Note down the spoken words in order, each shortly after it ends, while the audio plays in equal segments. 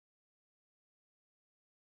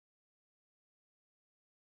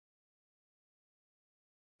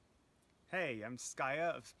Hey, I'm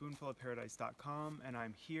Skya of spoonfulofparadise.com, and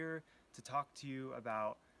I'm here to talk to you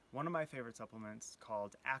about one of my favorite supplements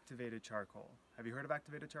called activated charcoal. Have you heard of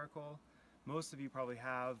activated charcoal? Most of you probably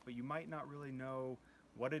have, but you might not really know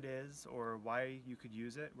what it is or why you could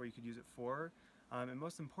use it, where you could use it for, and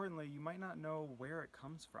most importantly, you might not know where it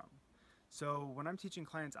comes from. So when I'm teaching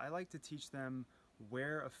clients, I like to teach them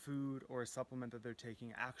where a food or a supplement that they're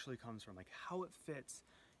taking actually comes from, like how it fits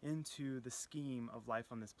into the scheme of life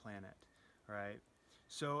on this planet. Right?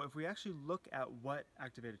 So if we actually look at what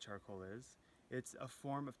activated charcoal is, it's a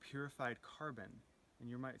form of purified carbon. And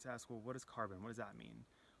you might ask, well, what is carbon? What does that mean?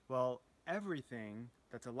 Well, everything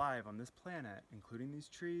that's alive on this planet, including these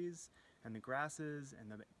trees and the grasses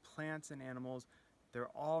and the plants and animals, they're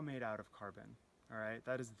all made out of carbon. All right?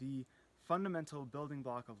 That is the fundamental building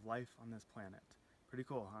block of life on this planet. Pretty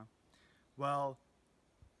cool, huh? Well,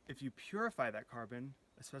 if you purify that carbon,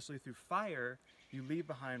 especially through fire, you leave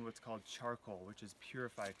behind what's called charcoal, which is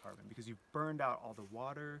purified carbon, because you've burned out all the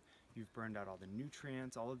water, you've burned out all the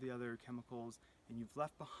nutrients, all of the other chemicals, and you've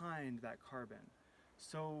left behind that carbon.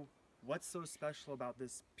 So what's so special about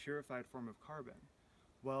this purified form of carbon?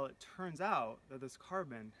 Well, it turns out that this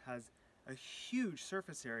carbon has a huge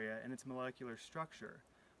surface area in its molecular structure,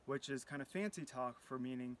 which is kind of fancy talk for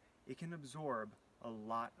meaning it can absorb a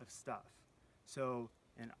lot of stuff. So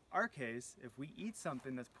in our case, if we eat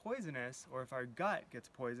something that's poisonous, or if our gut gets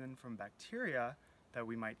poisoned from bacteria that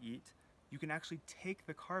we might eat, you can actually take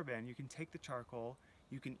the carbon, you can take the charcoal,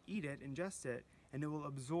 you can eat it, ingest it, and it will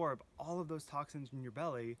absorb all of those toxins in your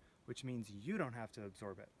belly, which means you don't have to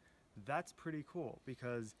absorb it. That's pretty cool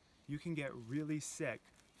because you can get really sick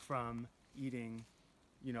from eating,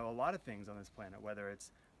 a lot of things on this planet, whether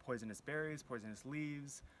it's poisonous berries, poisonous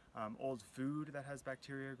leaves, old food that has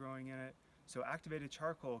bacteria growing in it. So activated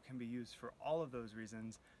charcoal can be used for all of those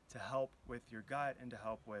reasons to help with your gut and to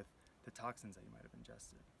help with the toxins that you might have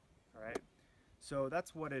ingested. All right? So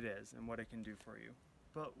that's what it is and what it can do for you.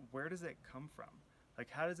 But where does it come from? Like,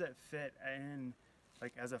 how does it fit in,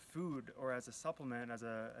 like, as a food or as a supplement, as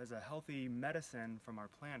a healthy medicine from our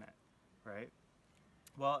planet, right?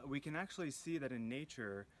 Well, we can actually see that in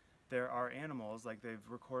nature there are animals, like they've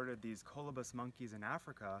recorded these colobus monkeys in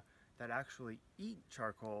Africa that actually eat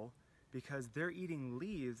charcoal because they're eating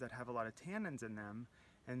leaves that have a lot of tannins in them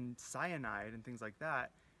and cyanide and things like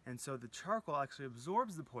that. And so the charcoal actually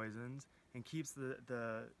absorbs the poisons and keeps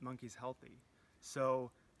the monkeys healthy.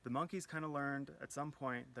 So the monkeys kind of learned at some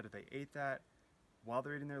point that if they ate that while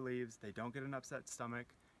they're eating their leaves, they don't get an upset stomach,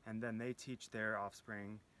 and then they teach their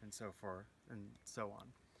offspring and so forth and so on.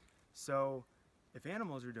 So if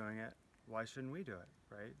animals are doing it, why shouldn't we do it,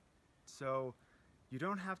 right? So you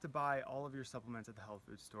don't have to buy all of your supplements at the health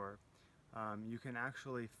food store. You can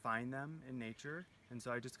actually find them in nature, and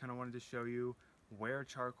so I just kind of wanted to show you where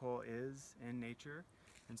charcoal is in nature.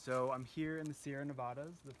 And so I'm here in the Sierra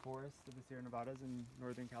Nevadas, the forest of the Sierra Nevadas in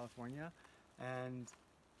Northern California, and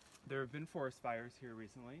there have been forest fires here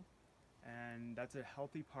recently, and that's a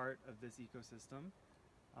healthy part of this ecosystem.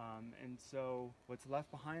 And so what's left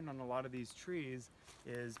behind on a lot of these trees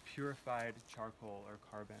is purified charcoal or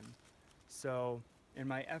carbon. So in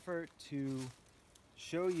my effort to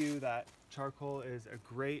show you that charcoal is a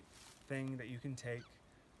great thing that you can take,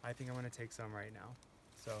 I think I'm going to take some right now.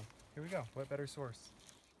 So here we go. What better source?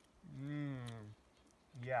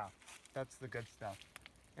 Yeah, that's the good stuff.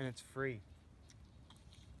 And it's free.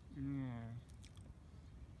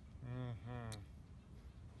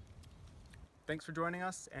 Thanks for joining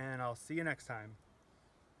us, and I'll see you next time.